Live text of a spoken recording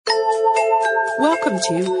Welcome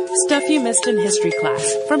to Stuff You Missed in History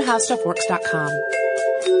Class from HowStuffWorks.com.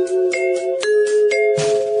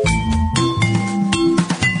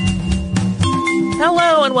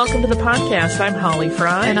 Hello and welcome to the podcast. I'm Holly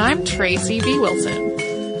Fry. And I'm Tracy V. Wilson.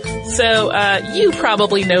 So, you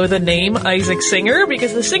probably know the name Isaac Singer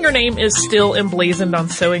because the Singer name is still emblazoned on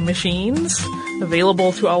sewing machines,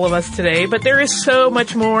 available to all of us today, but there is so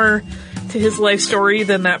much more to his life story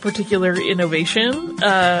than that particular innovation.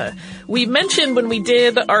 We mentioned when we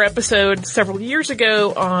did our episode several years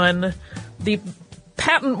ago on the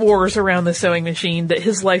patent wars around the sewing machine that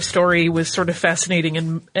his life story was sort of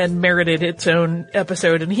fascinating and merited its own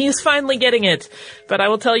episode, and he's finally getting it. But I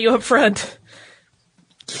will tell you up front,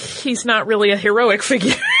 he's not really a heroic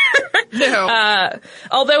figure. No.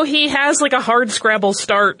 Although he has like a hard Scrabble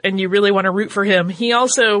start and you really want to root for him, he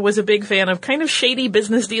also was a big fan of kind of shady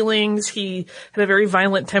business dealings. He had a very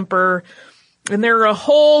violent temper, and there are a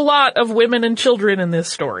whole lot of women and children in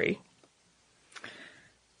this story.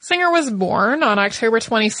 Singer was born on October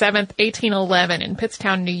 27th, 1811 in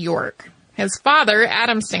Pittstown, New York. His father,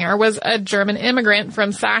 Adam Singer, was a German immigrant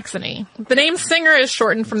from Saxony. The name Singer is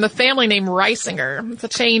shortened from the family name Reisinger. It's a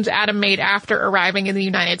change Adam made after arriving in the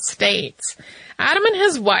United States. Adam and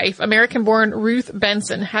his wife, American-born Ruth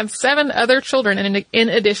Benson, had 7 other children in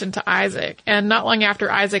addition to Isaac. And not long after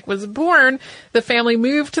Isaac was born, the family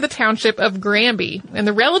moved to the township of Granby in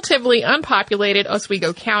the relatively unpopulated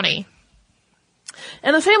Oswego County.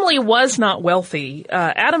 And the family was not wealthy.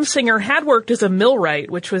 Adam Singer had worked as a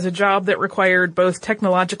millwright, which was a job that required both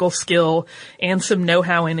technological skill and some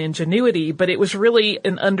know-how and ingenuity, but it was really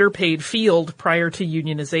an underpaid field prior to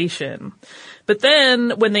unionization. But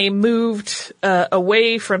then when they moved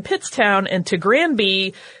away from Pittstown and to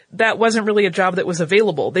Granby, that wasn't really a job that was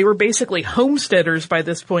available. They were basically homesteaders by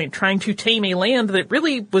this point, trying to tame a land that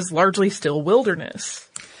really was largely still wilderness.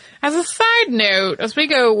 As a side note,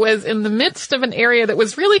 Oswego was in the midst of an area that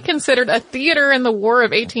was really considered a theater in the War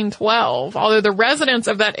of 1812, although the residents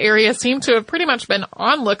of that area seem to have pretty much been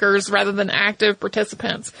onlookers rather than active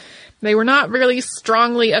participants. They were not really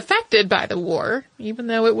strongly affected by the war, even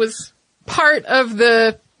though it was part of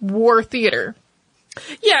the war theater.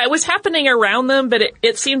 Yeah, it was happening around them, but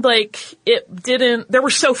it seemed like there were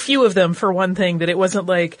so few of them for one thing that it wasn't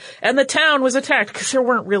like, and the town was attacked because there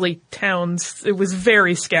weren't really towns. It was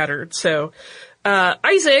very scattered. So,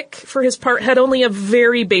 Isaac, for his part, had only a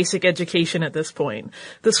very basic education at this point.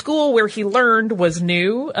 The school where he learned was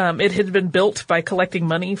new. It had been built by collecting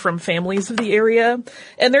money from families of the area.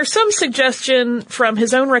 And there's some suggestion from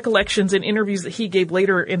his own recollections in interviews that he gave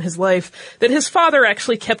later in his life that his father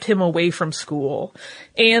actually kept him away from school.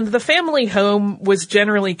 And the family home was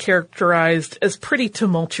generally characterized as pretty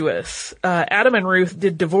tumultuous. Adam and Ruth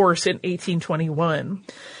did divorce in 1821.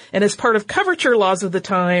 And as part of coverture laws of the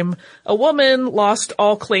time, a woman lost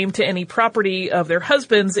all claim to any property of their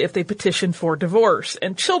husbands if they petitioned for divorce.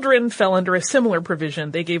 And children fell under a similar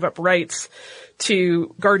provision. They gave up rights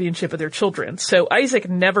to guardianship of their children. So Isaac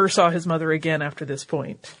never saw his mother again after this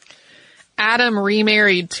point. Adam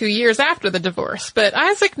remarried 2 years after the divorce, but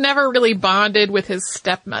Isaac never really bonded with his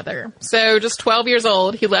stepmother. So just 12 years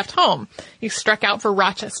old, he left home. He struck out for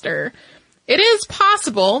Rochester. It is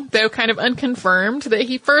possible, though kind of unconfirmed, that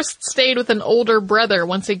he first stayed with an older brother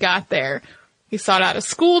once he got there. He sought out a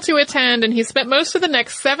school to attend, and he spent most of the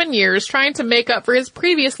next 7 years trying to make up for his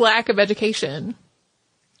previous lack of education.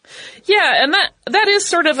 Yeah, and that is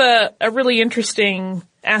sort of a really interesting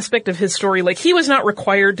aspect of his story. Like, he was not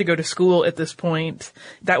required to go to school at this point.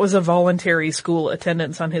 That was a voluntary school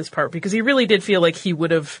attendance on his part, because he really did feel like he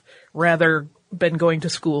would have rather been going to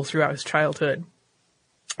school throughout his childhood.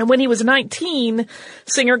 And when he was 19,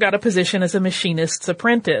 Singer got a position as a machinist's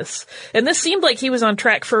apprentice. And this seemed like he was on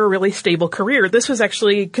track for a really stable career. This was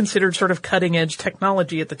actually considered sort of cutting-edge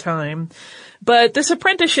technology at the time. But this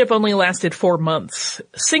apprenticeship only lasted 4 months.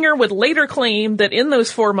 Singer would later claim that in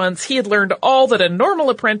those 4 months, he had learned all that a normal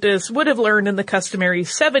apprentice would have learned in the customary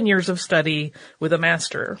 7 years of study with a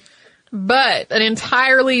master. But an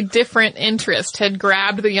entirely different interest had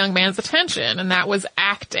grabbed the young man's attention, and that was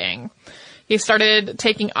acting. He started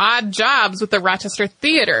taking odd jobs with the Rochester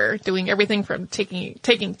Theater, doing everything from taking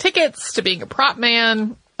tickets to being a prop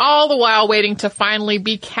man, all the while waiting to finally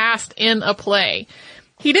be cast in a play.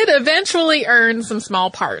 He did eventually earn some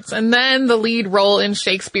small parts, and then the lead role in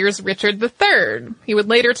Shakespeare's Richard III. He would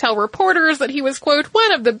later tell reporters that he was, quote,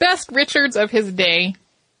 one of the best Richards of his day.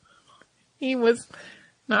 He was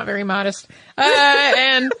not very modest.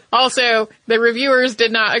 And also, the reviewers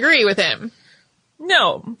did not agree with him.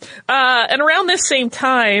 No. And around this same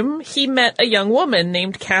time, he met a young woman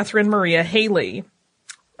named Catherine Maria Haley.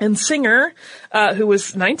 And Singer, who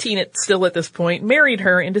was 19 still at this point, married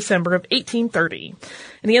her in December of 1830.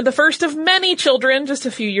 And he had the first of many children just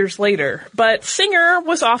a few years later. But Singer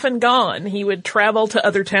was often gone. He would travel to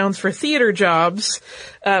other towns for theater jobs,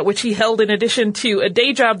 which he held in addition to a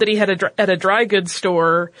day job that he had at a dry goods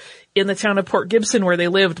store in the town of Port Gibson where they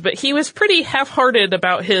lived. But he was pretty half-hearted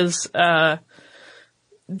about his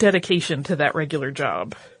dedication to that regular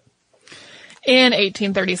job. In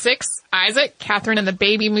 1836, Isaac, Catherine, and the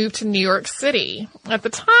baby moved to New York City. At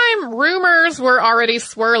the time, rumors were already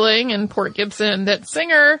swirling in Port Gibson that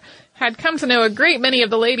Singer had come to know a great many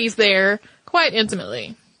of the ladies there quite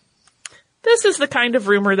intimately. This is the kind of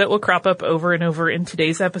rumor that will crop up over and over in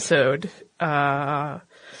today's episode. In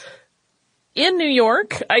New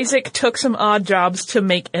York, Isaac took some odd jobs to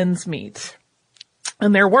make ends meet.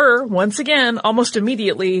 And there were, once again, almost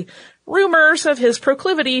immediately, rumors of his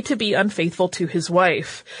proclivity to be unfaithful to his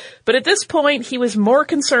wife. But at this point, he was more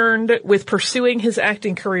concerned with pursuing his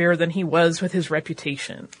acting career than he was with his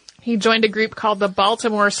reputation. He joined a group called the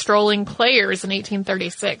Baltimore Strolling Players in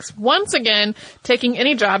 1836, once again taking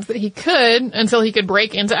any jobs that he could until he could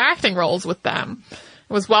break into acting roles with them.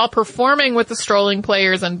 It was while performing with the Strolling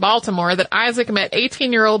Players in Baltimore that Isaac met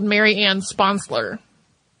 18-year-old Mary Ann Sponsler.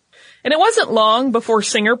 And it wasn't long before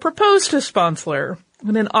Singer proposed to Sponsler.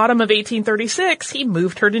 And in autumn of 1836, he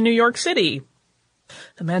moved her to New York City.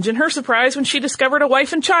 Imagine her surprise when she discovered a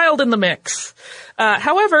wife and child in the mix.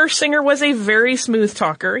 However, Singer was a very smooth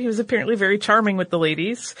talker. He was apparently very charming with the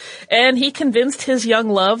ladies. And he convinced his young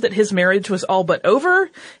love that his marriage was all but over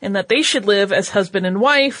and that they should live as husband and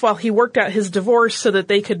wife while he worked out his divorce so that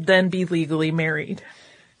they could then be legally married.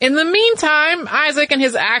 In the meantime, Isaac and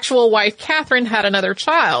his actual wife, Catherine, had another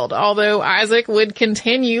child, although Isaac would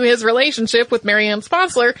continue his relationship with Mary Ann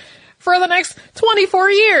Sponsler for the next 24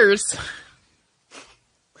 years.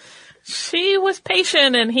 She was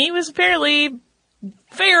patient, and he was apparently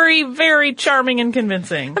very, very charming and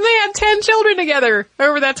convincing. And they had 10 children together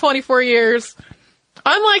over that 24 years.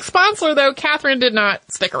 Unlike Sponsler, though, Catherine did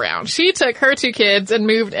not stick around. She took her 2 kids and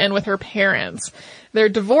moved in with her parents. Their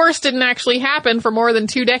divorce didn't actually happen for more than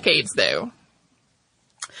 2 decades, though.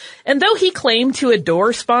 And though he claimed to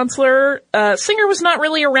adore Sponsler, Singer was not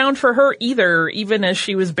really around for her either, even as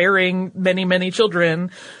she was bearing many, many children.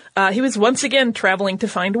 He was once again traveling to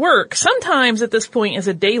find work, sometimes at this point as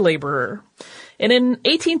a day laborer. And in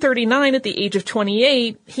 1839, at the age of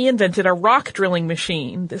 28, he invented a rock drilling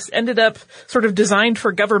machine. This ended up sort of designed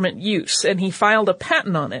for government use, and he filed a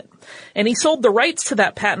patent on it. And he sold the rights to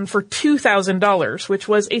that patent for $2,000, which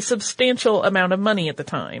was a substantial amount of money at the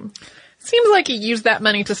time. Seems like he used that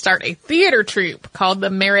money to start a theater troupe called the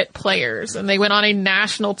Merrit Players, and they went on a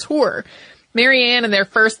national tour. Mary Ann and their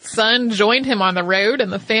first son joined him on the road,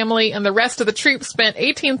 and the family and the rest of the troupe spent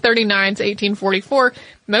 1839 to 1844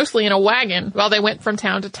 mostly in a wagon while they went from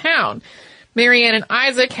town to town. Mary Ann and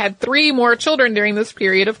Isaac had 3 more children during this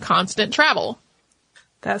period of constant travel.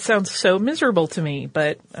 That sounds so miserable to me,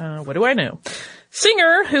 but what do I know?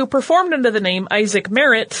 Singer, who performed under the name Isaac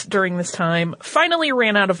Merrit during this time, finally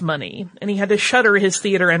ran out of money, and he had to shutter his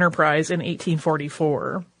theater enterprise in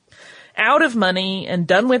 1844. Out of money and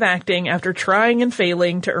done with acting after trying and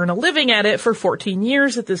failing to earn a living at it for 14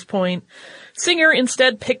 years at this point, Singer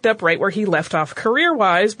instead picked up right where he left off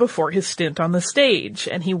career-wise before his stint on the stage,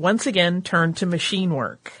 and he once again turned to machine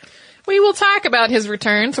work. We will talk about his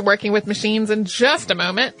return to working with machines in just a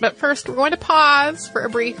moment, but first we're going to pause for a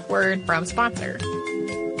brief word from sponsor.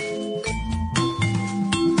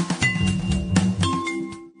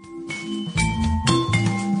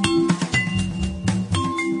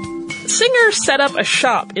 Singer set up a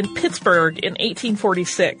shop in Pittsburgh in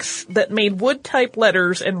 1846 that made wood-type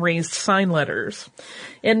letters and raised sign letters.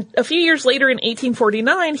 And a few years later in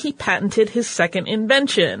 1849, he patented his second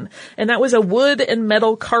invention, and that was a wood and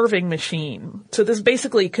metal carving machine. So this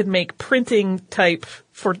basically could make printing type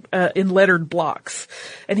for in lettered blocks.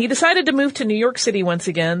 And he decided to move to New York City once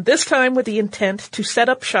again, this time with the intent to set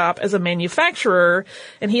up shop as a manufacturer,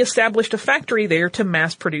 and he established a factory there to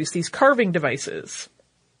mass produce these carving devices.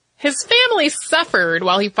 His family suffered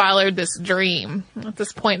while he followed this dream. At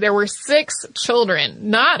this point, there were 6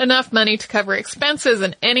 children, not enough money to cover expenses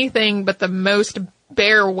in anything but the most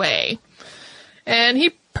bare way. And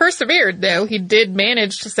he persevered, though. He did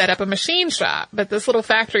manage to set up a machine shop, but this little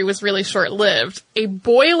factory was really short-lived. A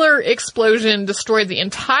boiler explosion destroyed the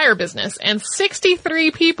entire business, and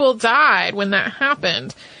 63 people died when that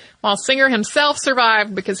happened. While Singer himself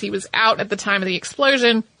survived because he was out at the time of the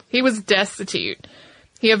explosion, he was destitute.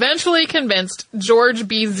 He eventually convinced George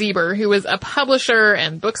B. Zeber, who was a publisher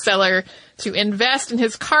and bookseller, to invest in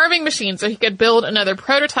his carving machine so he could build another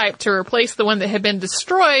prototype to replace the one that had been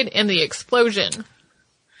destroyed in the explosion.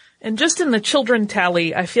 And just in the children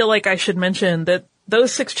tally, I feel like I should mention that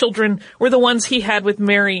those 6 children were the ones he had with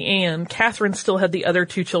Mary Ann. Catherine still had the other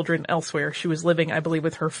 2 children elsewhere. She was living, I believe,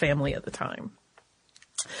 with her family at the time.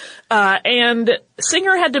 And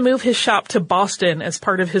Singer had to move his shop to Boston as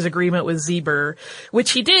part of his agreement with Zieber,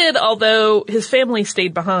 which he did, although his family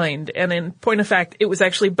stayed behind. And in point of fact, it was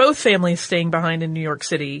actually both families staying behind in New York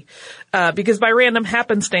City, because by random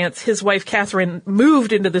happenstance, his wife Catherine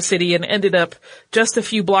moved into the city and ended up just a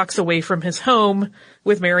few blocks away from his home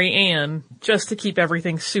with Mary Ann, just to keep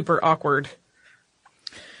everything super awkward.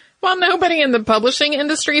 While nobody in the publishing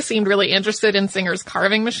industry seemed really interested in Singer's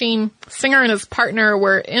carving machine, Singer and his partner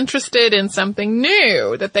were interested in something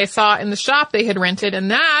new that they saw in the shop they had rented,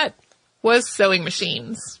 and that was sewing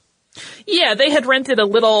machines. Yeah, they had rented a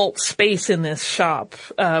little space in this shop,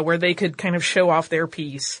 where they could kind of show off their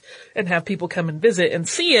piece and have people come and visit and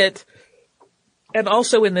see it. And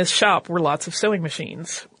also in this shop were lots of sewing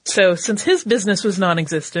machines. So since his business was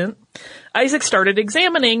non-existent, Isaac started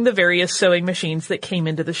examining the various sewing machines that came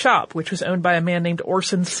into the shop, which was owned by a man named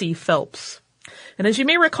Orson C. Phelps. And as you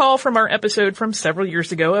may recall from our episode from several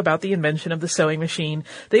years ago about the invention of the sewing machine,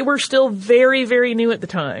 they were still very, very new at the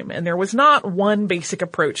time, and there was not one basic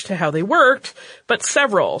approach to how they worked, but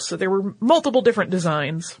several, so there were multiple different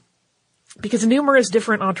designs. Because numerous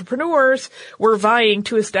different entrepreneurs were vying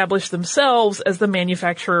to establish themselves as the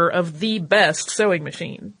manufacturer of the best sewing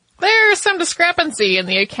machine. There's some discrepancy in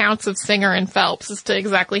the accounts of Singer and Phelps as to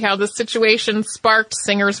exactly how this situation sparked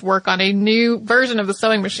Singer's work on a new version of the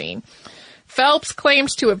sewing machine. Phelps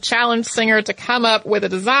claims to have challenged Singer to come up with a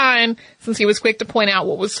design since he was quick to point out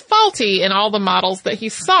what was faulty in all the models that he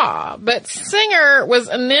saw. But Singer was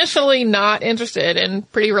initially not interested and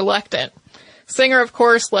pretty reluctant. Singer, of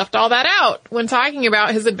course, left all that out when talking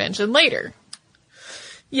about his invention later.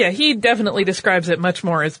 Yeah, he definitely describes it much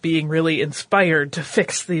more as being really inspired to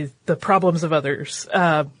fix the problems of others.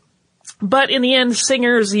 But in the end,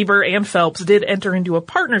 Singer, Zieber, and Phelps did enter into a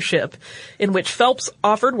partnership in which Phelps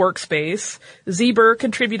offered workspace. Zieber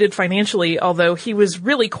contributed financially, although he was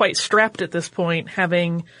really quite strapped at this point,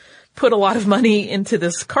 having put a lot of money into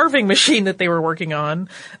this carving machine that they were working on.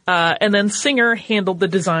 And then Singer handled the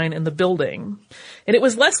design and the building. And it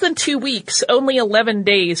was less than 2 weeks, only 11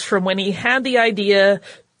 days from when he had the idea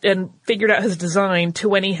and figured out his design to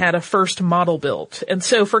when he had a first model built. And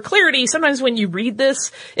so for clarity, sometimes when you read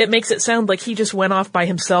this, it makes it sound like he just went off by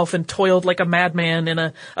himself and toiled like a madman in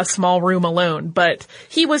a small room alone. But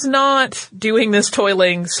he was not doing this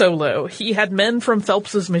toiling solo. He had men from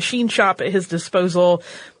Phelps's machine shop at his disposal,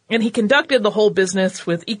 and he conducted the whole business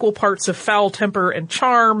with equal parts of foul temper and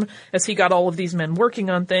charm as he got all of these men working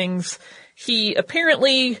on things. He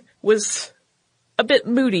apparently was a bit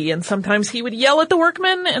moody, and sometimes he would yell at the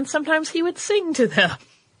workmen, and sometimes he would sing to them.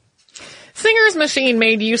 Singer's machine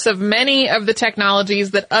made use of many of the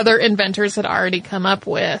technologies that other inventors had already come up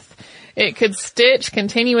with. It could stitch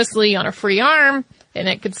continuously on a free arm, and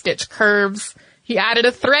it could stitch curves. He added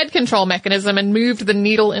a thread control mechanism and moved the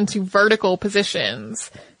needle into vertical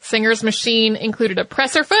positions. Singer's machine included a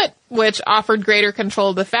presser foot, which offered greater control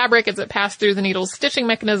of the fabric as it passed through the needle's stitching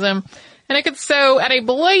mechanism, and it could sew at a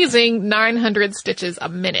blazing 900 stitches a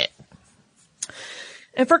minute.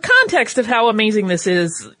 And for context of how amazing this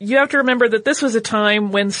is, you have to remember that this was a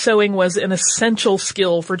time when sewing was an essential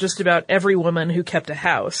skill for just about every woman who kept a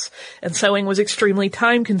house. And sewing was extremely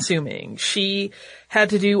time-consuming. She had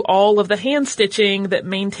to do all of the hand stitching that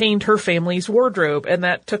maintained her family's wardrobe, and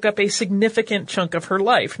that took up a significant chunk of her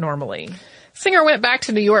life normally. Singer went back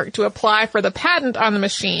to New York to apply for the patent on the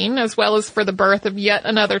machine, as well as for the birth of yet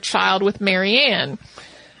another child with Mary Ann.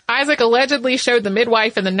 Isaac allegedly showed the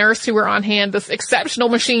midwife and the nurse who were on hand this exceptional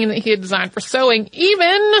machine that he had designed for sewing,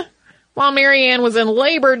 even while Mary Ann was in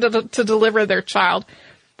labor to deliver their child.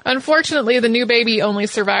 Unfortunately, the new baby only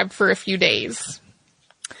survived for a few days.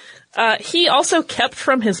 He also kept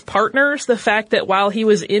from his partners the fact that while he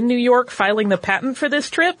was in New York filing the patent for this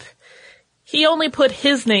trip, he only put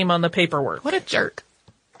his name on the paperwork. What a jerk.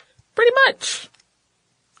 Pretty much.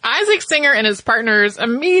 Isaac Singer and his partners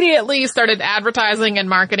immediately started advertising and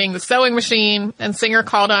marketing the sewing machine, and Singer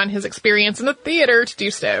called on his experience in the theater to do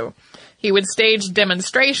so. He would stage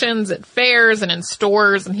demonstrations at fairs and in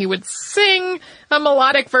stores, and he would sing a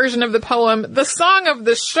melodic version of the poem The Song of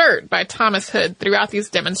the Shirt by Thomas Hood throughout these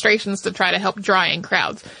demonstrations to try to help draw in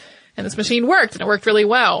crowds. And this machine worked, and it worked really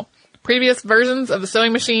well. Previous versions of the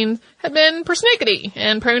sewing machine had been persnickety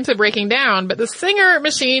and prone to breaking down, but the Singer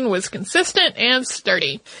machine was consistent and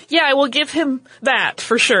sturdy. Yeah, I will give him that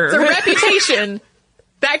for sure. The reputation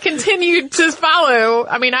that continued to follow.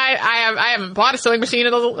 I mean, I haven't bought a sewing machine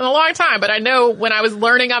in a long time, but I know when I was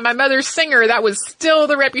learning on my mother's Singer, that was still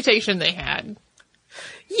the reputation they had.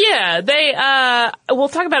 Yeah, we'll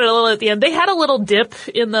talk about it a little at the end. They had a little dip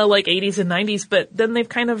in the 80s and 90s, but then they've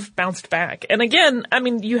kind of bounced back. And again, I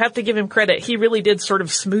mean, you have to give him credit. He really did sort of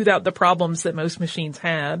smooth out the problems that most machines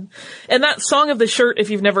had. And that Song of the Shirt, if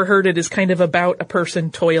you've never heard it, is kind of about a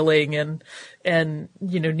person toiling and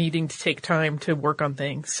needing to take time to work on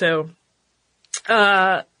things. So,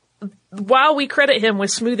 while we credit him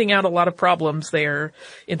with smoothing out a lot of problems there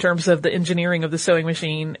in terms of the engineering of the sewing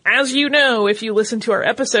machine, as you know, if you listen to our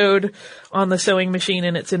episode on the sewing machine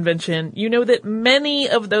and its invention, you know that many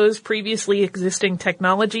of those previously existing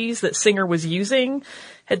technologies that Singer was using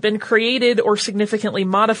had been created or significantly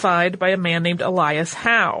modified by a man named Elias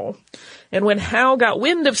Howe. And when Howe got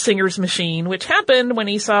wind of Singer's machine, which happened when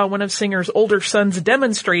he saw one of Singer's older sons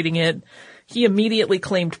demonstrating it, he immediately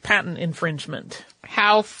claimed patent infringement.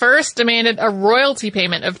 Howe first demanded a royalty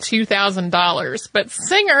payment of $2,000, but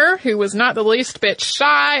Singer, who was not the least bit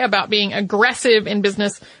shy about being aggressive in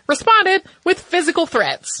business, responded with physical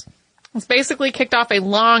threats. This basically kicked off a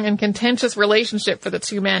long and contentious relationship for the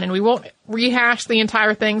two men, and we won't rehash the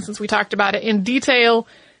entire thing since we talked about it in detail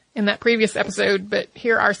in that previous episode, but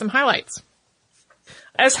here are some highlights.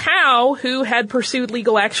 As Howe, who had pursued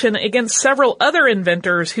legal action against several other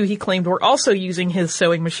inventors who he claimed were also using his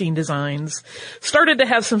sewing machine designs, started to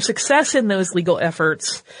have some success in those legal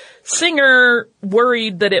efforts, Singer,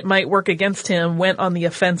 worried that it might work against him, went on the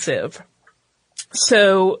offensive.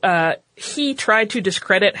 So, he tried to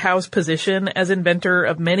discredit Howe's position as inventor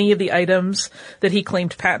of many of the items that he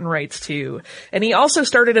claimed patent rights to. And he also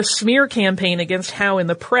started a smear campaign against Howe in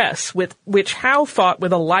the press, with which Howe fought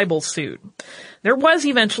with a libel suit. There was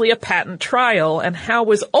eventually a patent trial, and Howe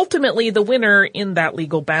was ultimately the winner in that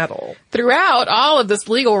legal battle. Throughout all of this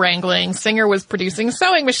legal wrangling, Singer was producing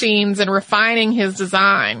sewing machines and refining his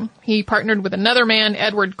design. He partnered with another man,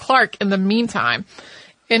 Edward Clark, in the meantime.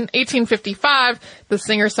 In 1855, the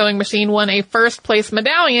Singer sewing machine won a first-place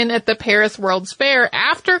medallion at the Paris World's Fair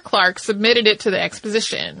after Clark submitted it to the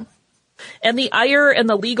exposition. And the ire and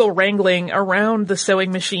the legal wrangling around the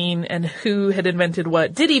sewing machine and who had invented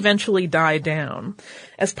what did eventually die down.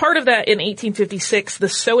 As part of that, in 1856, the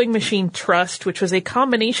Sewing Machine Trust, which was a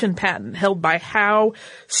combination patent held by Howe,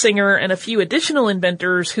 Singer, and a few additional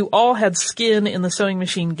inventors who all had skin in the sewing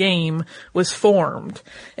machine game, was formed.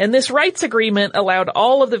 And this rights agreement allowed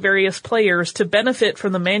all of the various players to benefit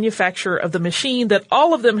from the manufacture of the machine that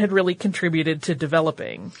all of them had really contributed to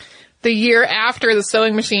developing. The year after the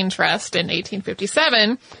Sewing Machine Trust, in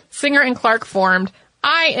 1857, Singer and Clark formed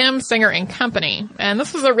I Am Singer and Company, and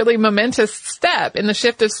this was a really momentous step in the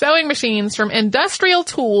shift of sewing machines from industrial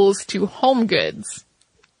tools to home goods.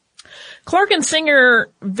 Clark and Singer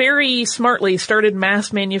very smartly started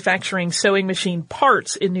mass manufacturing sewing machine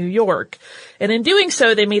parts in New York, and in doing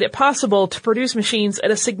so, they made it possible to produce machines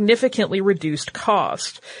at a significantly reduced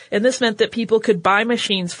cost. And this meant that people could buy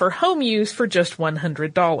machines for home use for just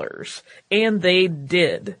 $100. And they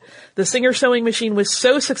did. The Singer sewing machine was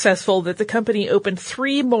so successful that the company opened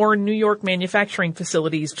 3 more New York manufacturing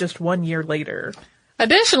facilities just 1 year later.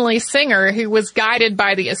 Additionally, Singer, who was guided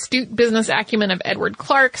by the astute business acumen of Edward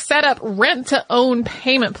Clark, set up rent-to-own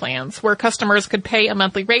payment plans where customers could pay a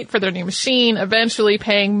monthly rate for their new machine, eventually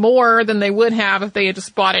paying more than they would have if they had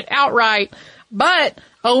just bought it outright, but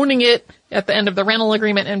owning it at the end of the rental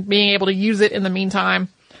agreement and being able to use it in the meantime.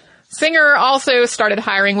 Singer also started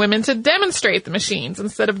hiring women to demonstrate the machines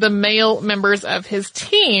instead of the male members of his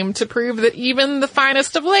team to prove that even the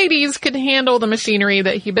finest of ladies could handle the machinery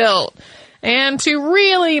that he built. And to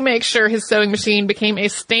really make sure his sewing machine became a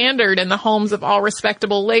standard in the homes of all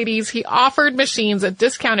respectable ladies, he offered machines at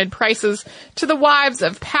discounted prices to the wives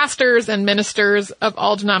of pastors and ministers of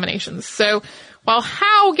all denominations. So while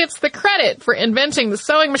Howe gets the credit for inventing the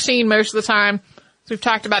sewing machine most of the time, as we've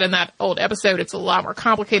talked about in that old episode, it's a lot more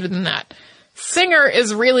complicated than that. Singer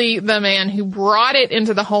is really the man who brought it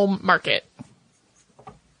into the home market.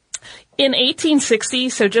 In 1860,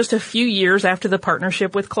 so just a few years after the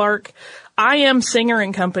partnership with Clark, I Am Singer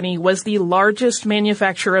and Company was the largest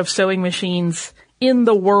manufacturer of sewing machines in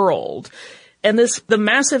the world. And the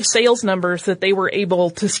massive sales numbers that they were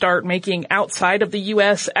able to start making outside of the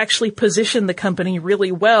U.S. actually positioned the company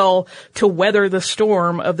really well to weather the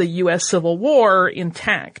storm of the U.S. Civil War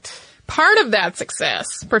intact. Part of that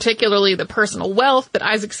success, particularly the personal wealth that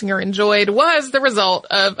Isaac Singer enjoyed, was the result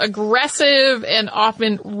of aggressive and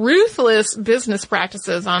often ruthless business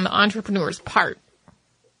practices on the entrepreneur's part.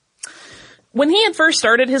 When he had first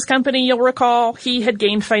started his company, you'll recall, he had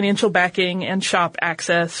gained financial backing and shop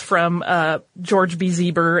access from George B.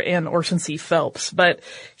 Zeber and Orson C. Phelps, but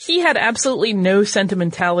he had absolutely no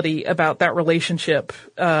sentimentality about that relationship.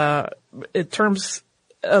 In terms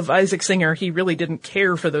of Isaac Singer, he really didn't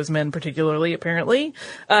care for those men particularly, apparently.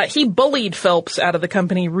 He bullied Phelps out of the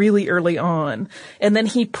company really early on, and then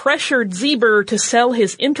he pressured Zeber to sell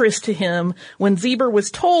his interest to him when Zeber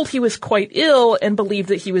was told he was quite ill and believed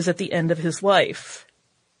that he was at the end of his life.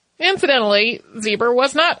 Incidentally, Zeber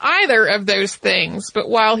was not either of those things, but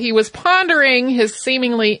while he was pondering his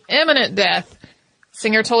seemingly imminent death,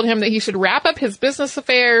 Singer told him that he should wrap up his business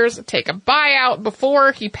affairs, take a buyout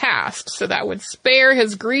before he passed, so that would spare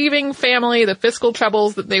his grieving family the fiscal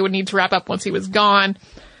troubles that they would need to wrap up once he was gone.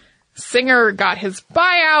 Singer got his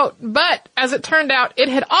buyout, but as it turned out, it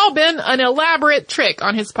had all been an elaborate trick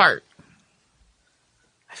on his part.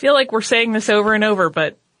 I feel like we're saying this over and over,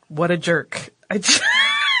 but what a jerk.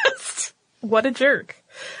 What a jerk.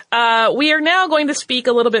 We are now going to speak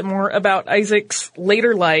a little bit more about Isaac's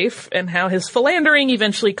later life and how his philandering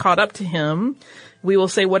eventually caught up to him. We will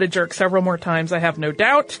say what a jerk several more times, I have no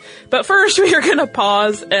doubt. But first, we are going to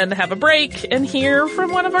pause and have a break and hear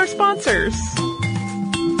from one of our sponsors.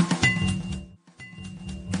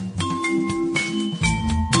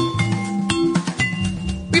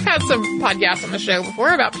 We've had some podcasts on the show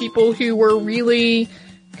before about people who were really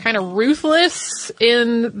kind of ruthless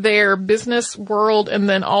in their business world and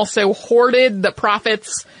then also hoarded the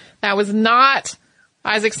profits. That was not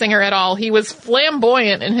Isaac Singer at all. He was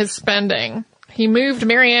flamboyant in his spending. He moved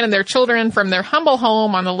Marianne and their children from their humble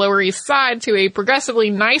home on the Lower East Side to a progressively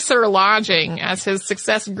nicer lodging as his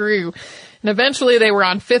success grew. And eventually they were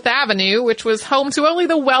on Fifth Avenue, which was home to only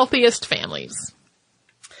the wealthiest families.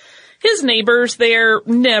 His neighbors there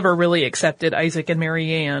never really accepted Isaac and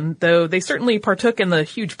Marianne, though they certainly partook in the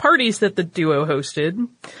huge parties that the duo hosted.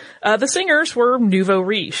 The Singers were nouveau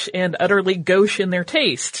riche and utterly gauche in their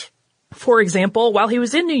taste. For example, while he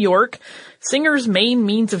was in New York, Singer's main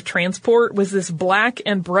means of transport was this black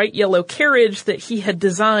and bright yellow carriage that he had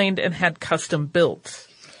designed and had custom built.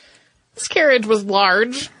 This carriage was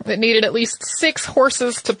large. It needed at least 6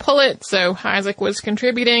 horses to pull it, so Isaac was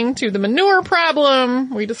contributing to the manure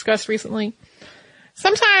problem we discussed recently.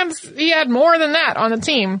 Sometimes he had more than that on the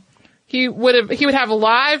team. He would have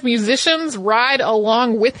live musicians ride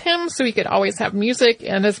along with him so he could always have music,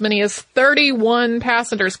 and as many as 31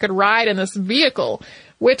 passengers could ride in this vehicle,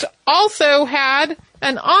 which also had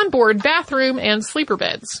an onboard bathroom and sleeper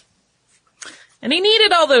beds. And he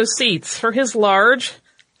needed all those seats for his large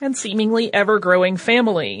and seemingly ever-growing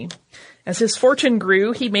family. As his fortune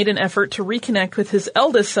grew, he made an effort to reconnect with his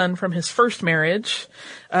eldest son from his first marriage.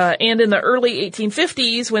 And in the early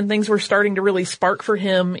 1850s, when things were starting to really spark for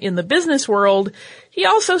him in the business world, he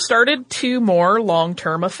also started 2 more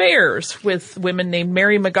long-term affairs with women named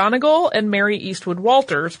Mary McGonigal and Mary Eastwood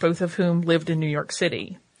Walters, both of whom lived in New York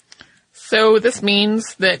City. So this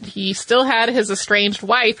means that he still had his estranged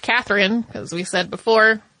wife, Catherine, as we said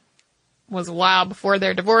before, was a while before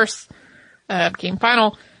their divorce became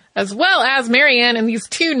final, as well as Marianne and these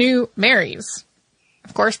 2 new Marys.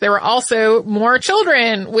 Of course, there were also more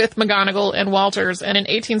children with McGonigal and Walters, and in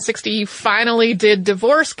 1860 he finally did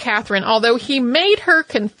divorce Catherine, although he made her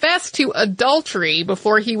confess to adultery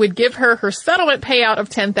before he would give her her settlement payout of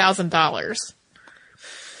 $10,000.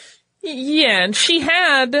 Yeah, and she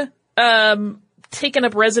had taken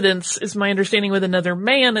up residence, is my understanding, with another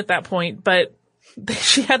man at that point, but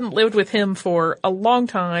she hadn't lived with him for a long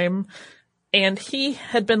time, and he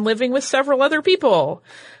had been living with several other people.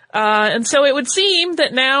 And so it would seem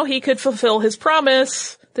that now he could fulfill his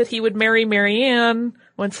promise that he would marry Marianne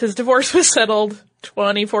once his divorce was settled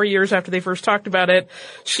 24 years after they first talked about it.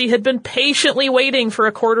 She had been patiently waiting for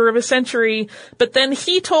a quarter of a century, but then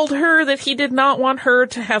he told her that he did not want her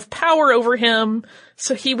to have power over him,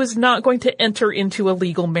 so he was not going to enter into a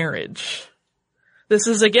legal marriage. This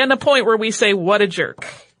is again a point where we say, what a jerk.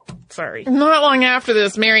 Sorry. Not long after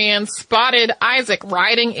this, Marianne spotted Isaac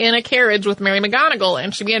riding in a carriage with Mary McGonigal,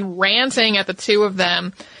 and she began ranting at the 2 of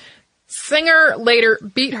them. Singer later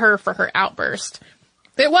beat her for her outburst.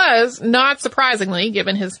 It was, not surprisingly,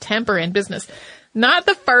 given his temper in business, not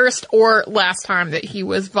the first or last time that he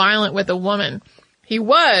was violent with a woman. He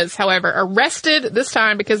was, however, arrested this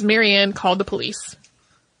time because Marianne called the police.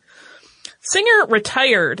 Singer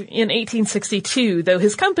retired in 1862, though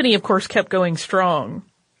his company, of course, kept going strong.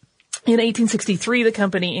 In 1863, the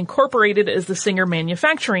company incorporated as the Singer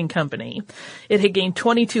Manufacturing Company. It had gained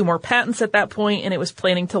 22 more patents at that point, and it was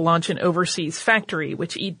planning to launch an overseas factory,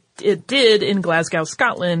 which it did in Glasgow,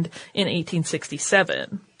 Scotland in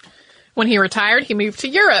 1867. When he retired, he moved to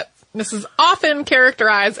Europe. This is often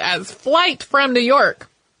characterized as flight from New York.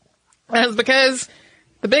 That is because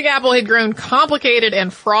the Big Apple had grown complicated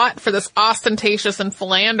and fraught for this ostentatious and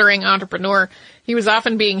philandering entrepreneur. He was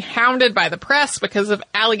often being hounded by the press because of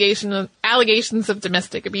allegations of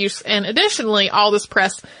domestic abuse. And additionally, all this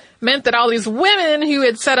press meant that all these women who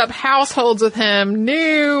had set up households with him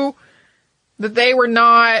knew that they were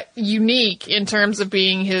not unique in terms of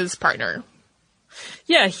being his partner.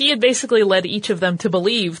 Yeah, he had basically led each of them to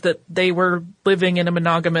believe that they were living in a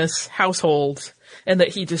monogamous household and that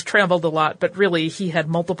he just traveled a lot, but really he had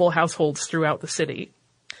multiple households throughout the city.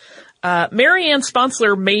 Mary Ann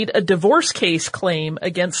Sponsler made a divorce case claim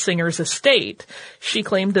against Singer's estate. She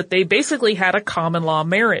claimed that they basically had a common law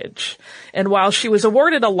marriage. And while she was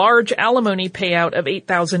awarded a large alimony payout of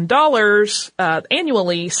 $8,000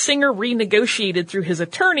 annually, Singer renegotiated through his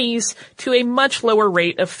attorneys to a much lower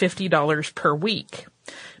rate of $50 per week.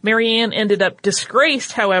 Mary Ann ended up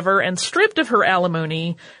disgraced, however, and stripped of her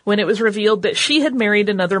alimony when it was revealed that she had married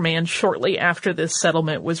another man shortly after this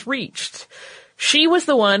settlement was reached. She was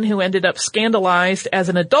the one who ended up scandalized as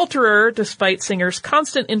an adulterer despite Singer's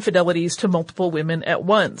constant infidelities to multiple women at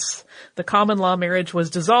once. The common law marriage was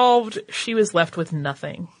dissolved. She was left with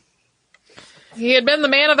nothing. He had been the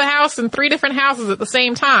man of the house in 3 different houses at the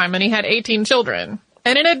same time, and he had 18 children.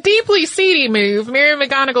 And in a deeply seedy move, Mary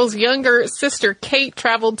McGonagall's younger sister Kate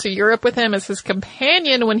traveled to Europe with him as his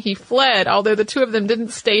companion when he fled, although the two of them didn't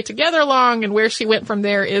stay together long, and where she went from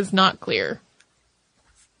there is not clear.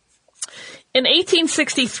 In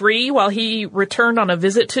 1863, while he returned on a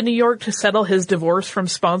visit to New York to settle his divorce from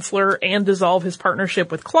Sponsler and dissolve his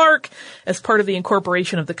partnership with Clark as part of the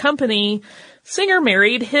incorporation of the company, Singer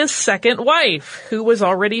married his second wife, who was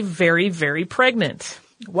already very, very pregnant.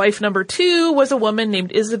 Wife number 2 was a woman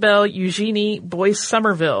named Isabel Eugenie Boyce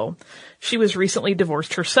Somerville. She was recently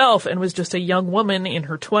divorced herself and was just a young woman in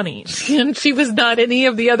her 20s. And she was not any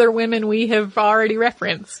of the other women we have already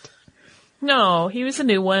referenced. No, he was a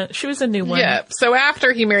new one. She was a new one. Yeah. So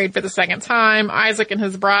after he married for the second time, Isaac and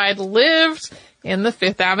his bride lived in the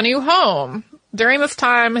Fifth Avenue home. During this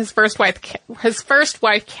time, his first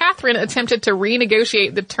wife, Catherine, attempted to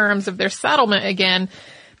renegotiate the terms of their settlement again.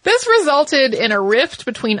 This resulted in a rift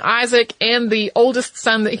between Isaac and the oldest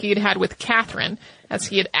son that he had had with Catherine, as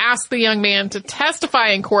he had asked the young man to testify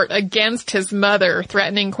in court against his mother,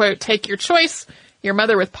 threatening, quote, "Take your choice, your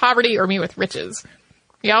mother with poverty or me with riches."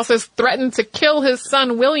 He also threatened to kill his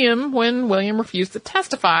son William when William refused to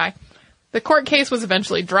testify. The court case was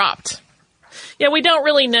eventually dropped. Yeah, we don't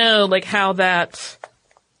really know, how that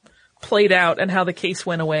played out and how the case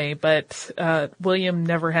went away, but William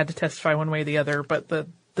never had to testify one way or the other, but the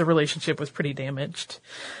relationship was pretty damaged.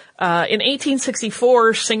 In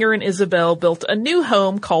 1864, Singer and Isabel built a new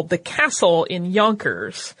home called the Castle in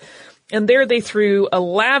Yonkers. And there they threw a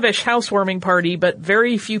lavish housewarming party, but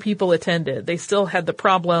very few people attended. They still had the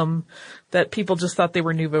problem that people just thought they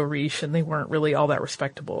were nouveau riche and they weren't really all that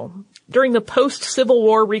respectable. During the post-Civil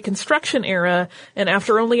War Reconstruction era, and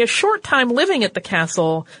after only a short time living at the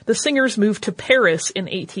castle, the Singers moved to Paris in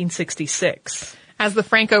 1866. As the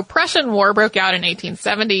Franco-Prussian War broke out in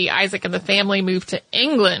 1870, Isaac and the family moved to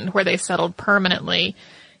England, where they settled permanently.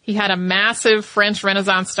 He had a massive French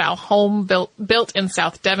Renaissance-style home built in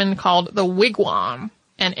South Devon called the Wigwam.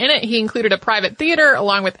 And in it, he included a private theater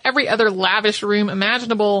along with every other lavish room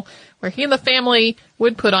imaginable where he and the family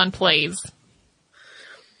would put on plays.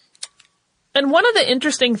 And one of the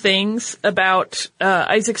interesting things about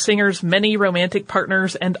Isaac Singer's many romantic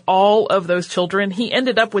partners and all of those children, he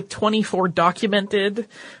ended up with 24 documented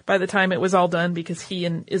by the time it was all done because he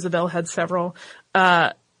and Isabel had several.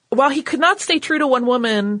 While he could not stay true to one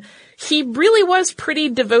woman, he really was pretty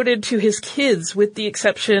devoted to his kids, with the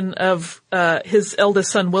exception of his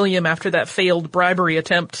eldest son, William, after that failed bribery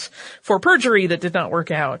attempt for perjury that did not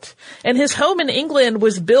work out. And his home in England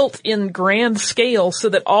was built in grand scale so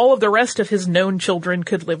that all of the rest of his known children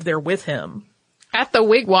could live there with him. At the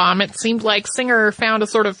Wigwam, it seemed like Singer found a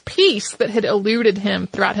sort of peace that had eluded him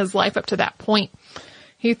throughout his life up to that point.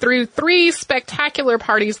 He threw 3 spectacular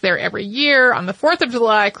parties there every year on the 4th of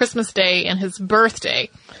July, Christmas Day, and his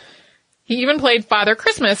birthday. He even played Father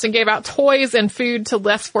Christmas and gave out toys and food to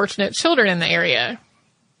less fortunate children in the area.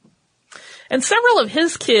 And several of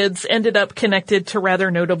his kids ended up connected to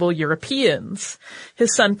rather notable Europeans.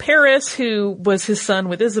 His son Paris, who was his son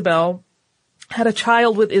with Isabel, had a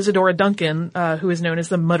child with Isadora Duncan, who is known as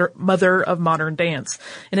the mother of modern dance.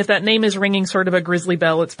 And if that name is ringing sort of a grisly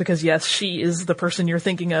bell, it's because, yes, she is the person you're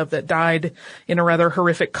thinking of that died in a rather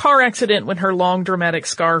horrific car accident when her long dramatic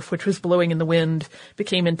scarf, which was blowing in the wind,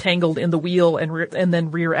 became entangled in the wheel and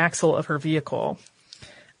then rear axle of her vehicle.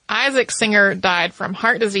 Isaac Singer died from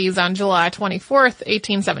heart disease on July 24th,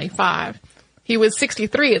 1875. He was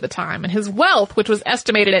 63 at the time, and his wealth, which was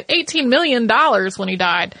estimated at $18 million when he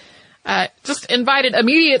died, just invited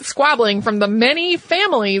immediate squabbling from the many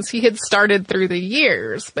families he had started through the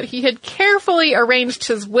years. But he had carefully arranged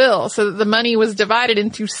his will so that the money was divided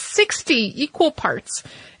into 60 equal parts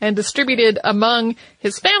and distributed among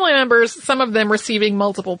his family members, some of them receiving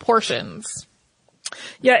multiple portions.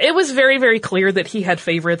 Yeah, it was very, very clear that he had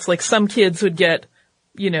favorites. Like, some kids would get,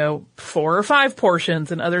 4 or 5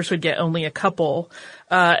 portions, and others would get only a couple.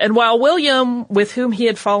 And while William, with whom he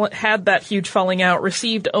had that huge falling out,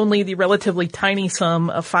 received only the relatively tiny sum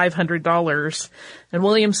of $500, and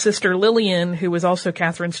William's sister Lillian, who was also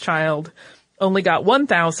Catherine's child, only got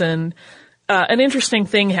 $1,000, an interesting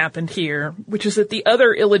thing happened here, which is that the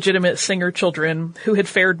other illegitimate Singer children, who had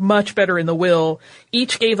fared much better in the will,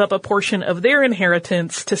 each gave up a portion of their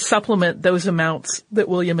inheritance to supplement those amounts that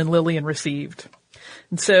William and Lillian received.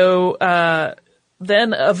 And so,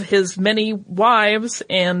 then of his many wives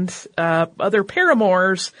and other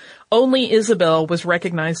paramours, only Isabel was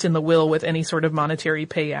recognized in the will with any sort of monetary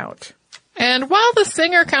payout. And while the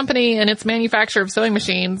Singer Company and its manufacture of sewing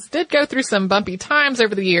machines did go through some bumpy times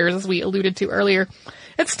over the years, as we alluded to earlier,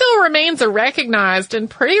 it still remains a recognized and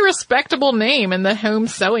pretty respectable name in the home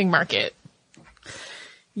sewing market.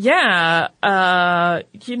 Yeah,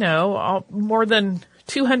 more than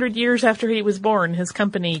 200 years after he was born, his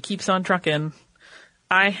company keeps on trucking.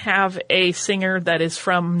 I have a Singer that is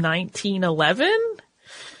from 1911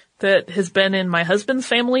 that has been in my husband's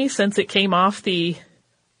family since it came off the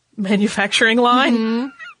manufacturing line. Mm-hmm.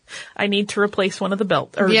 I need to replace one of the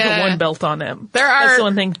belt, or the one belt on them. That's the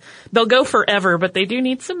one thing. They'll go forever, but they do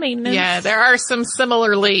need some maintenance. Yeah, there are some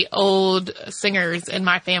similarly old Singers in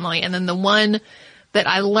my family, and then the one that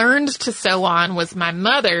I learned to sew on was my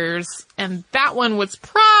mother's, and that one was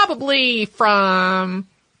probably from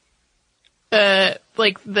at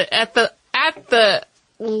the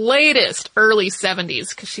latest early 70s,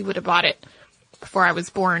 because she would have bought it before I was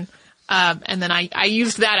born. And then I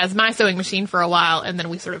used that as my sewing machine for a while, and then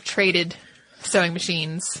we sort of traded sewing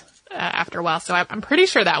machines after a while. So I'm pretty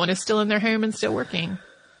sure that one is still in their home and still working.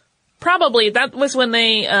 Probably. That was when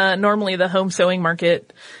they, normally the home sewing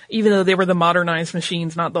market, even though they were the modernized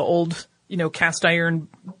machines, not the old, cast iron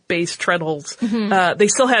based treadles, they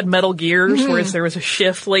still had metal gears, whereas there was a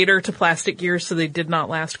shift later to plastic gears, so they did not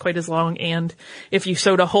last quite as long. And if you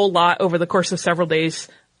sewed a whole lot over the course of several days,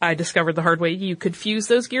 I discovered the hard way you could fuse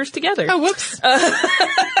those gears together. Oh, whoops.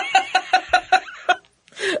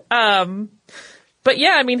 But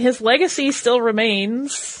yeah, I mean, his legacy still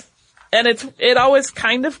remains. And it always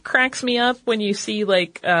kind of cracks me up when you see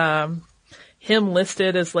him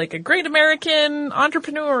listed as a great American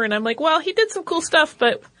entrepreneur. And I'm like, well, he did some cool stuff,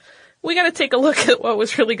 but we gotta take a look at what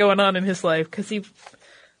was really going on in his life, cause he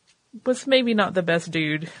was maybe not the best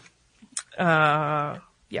dude. Yeah.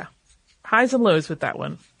 Highs and lows with that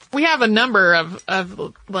one. We have a number of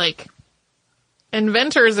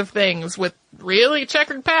inventors of things with really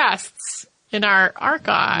checkered pasts in our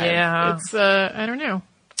archive. Yeah. It's, I don't know.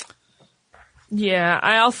 Yeah,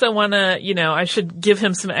 I also want to, I should give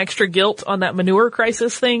him some extra guilt on that manure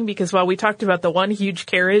crisis thing, because while we talked about the one huge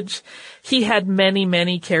carriage, he had many,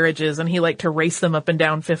 many carriages, and he liked to race them up and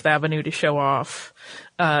down Fifth Avenue to show off.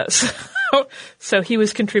 So he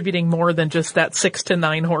was contributing more than just that 6 to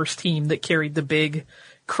 9 horse team that carried the big,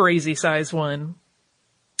 crazy size one.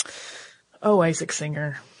 Oh, Isaac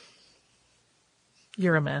Singer.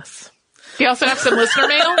 You're a mess. Do you also have some listener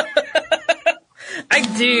mail? I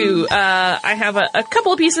do. I have a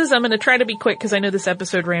couple of pieces. I'm going to try to be quick because I know this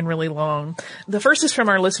episode ran really long. The first is from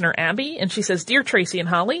our listener, Abby, and she says, Dear Tracy and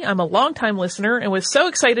Holly, I'm a longtime listener and was so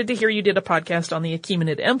excited to hear you did a podcast on the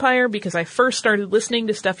Achaemenid Empire because I first started listening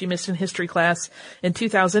to Stuff You Missed in History class in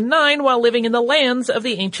 2009 while living in the lands of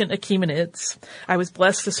the ancient Achaemenids. I was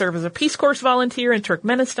blessed to serve as a Peace Corps volunteer in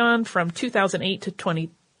Turkmenistan from 2008 to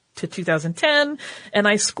 2010, and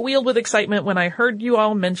I squealed with excitement when I heard you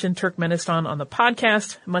all mention Turkmenistan on the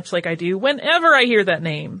podcast, much like I do whenever I hear that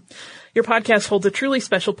name. Your podcast holds a truly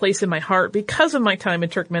special place in my heart because of my time in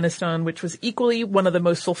Turkmenistan, which was equally one of the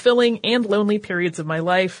most fulfilling and lonely periods of my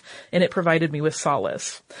life, and it provided me with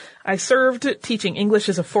solace. I served teaching English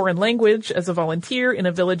as a foreign language as a volunteer in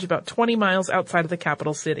a village about 20 miles outside of the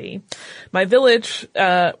capital city. My village,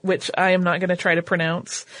 which I am not going to try to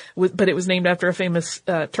pronounce, but it was named after a famous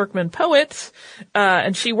Turkmen poet,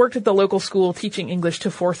 and she worked at the local school teaching English to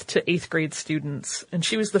 4th to 8th grade students. And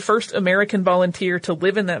she was the first American volunteer to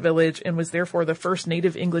live in that village and was therefore the first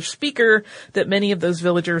native English speaker that many of those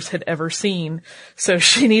villagers had ever seen. So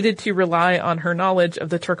she needed to rely on her knowledge of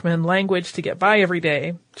the Turkmen language to get by every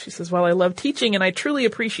day. She says, while I love teaching and I truly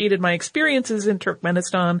appreciated my experiences in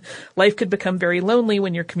Turkmenistan, life could become very lonely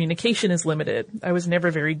when your communication is limited. I was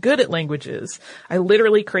never very good at languages. I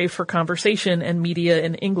literally crave for conversation and media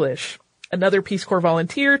in English. Another Peace Corps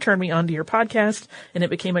volunteer turned me on to your podcast, and it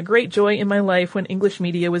became a great joy in my life when English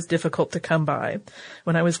media was difficult to come by.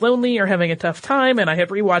 When I was lonely or having a tough time, and I had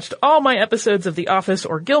rewatched all my episodes of The Office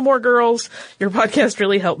or Gilmore Girls, your podcast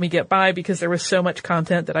really helped me get by because there was so much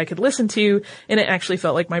content that I could listen to, and it actually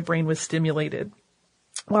felt like my brain was stimulated.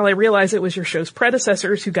 While I realize it was your show's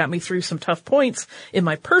predecessors who got me through some tough points in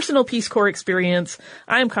my personal Peace Corps experience,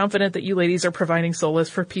 I am confident that you ladies are providing solace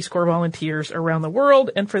for Peace Corps volunteers around the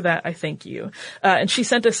world, and for that I thank you. And she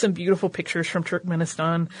sent us some beautiful pictures from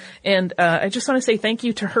Turkmenistan, and I just want to say thank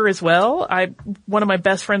you to her as well. One of my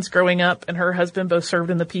best friends growing up and her husband both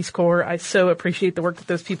served in the Peace Corps. I so appreciate the work that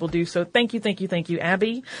those people do, so thank you,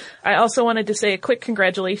 Abby. I also wanted to say a quick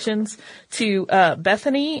congratulations to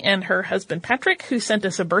Bethany and her husband Patrick, who sent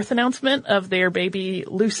us a birth announcement of their baby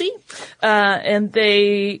Lucy. And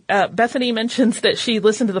Bethany mentions that she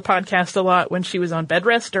listened to the podcast a lot when she was on bed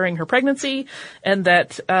rest during her pregnancy, and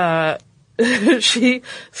that she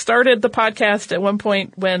started the podcast at one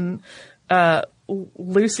point when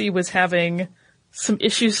Lucy was having some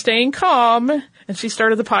issues staying calm, and she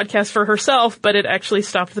started the podcast for herself, but it actually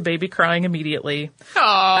stopped the baby crying immediately.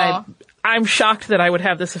 Aww. I'm shocked that I would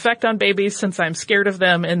have this effect on babies since I'm scared of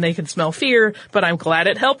them and they can smell fear, but I'm glad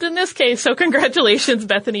it helped in this case. So congratulations,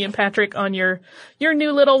 Bethany and Patrick, on your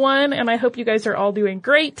new little one, and I hope you guys are all doing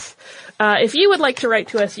great. If you would like to write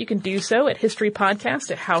to us, you can do so at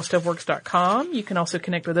historypodcast@howstuffworks.com. You can also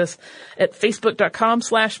connect with us at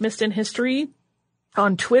facebook.com/missedinhistory.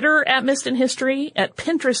 On Twitter at missedinhistory, at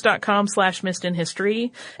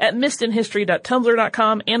pinterest.com/missedinhistory, at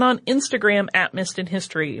missedinhistory.tumblr.com, and on Instagram at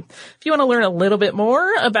missedinhistory. If you want to learn a little bit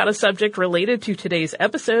more about a subject related to today's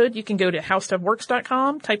episode, you can go to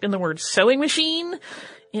howstuffworks.com, type in the word sewing machine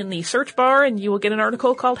in the search bar, and you will get an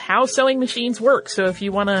article called How Sewing Machines Work. So if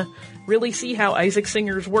you want to really see how Isaac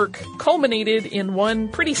Singer's work culminated in one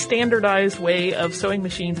pretty standardized way of sewing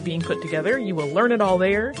machines being put together, you will learn it all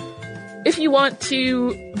there. If you want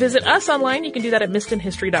to visit us online, you can do that at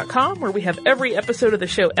missedinhistory.com, where we have every episode of the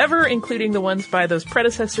show ever, including the ones by those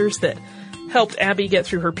predecessors that helped Abby get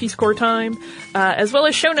through her Peace Corps time, as well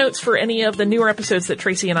as show notes for any of the newer episodes that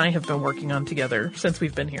Tracy and I have been working on together since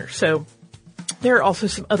we've been here. So there are also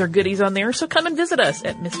some other goodies on there, so come and visit us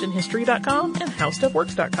at missedinhistory.com and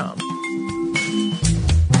howstuffworks.com.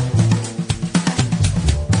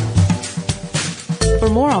 For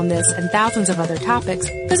more on this and thousands of other topics,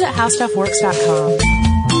 visit howstuffworks.com.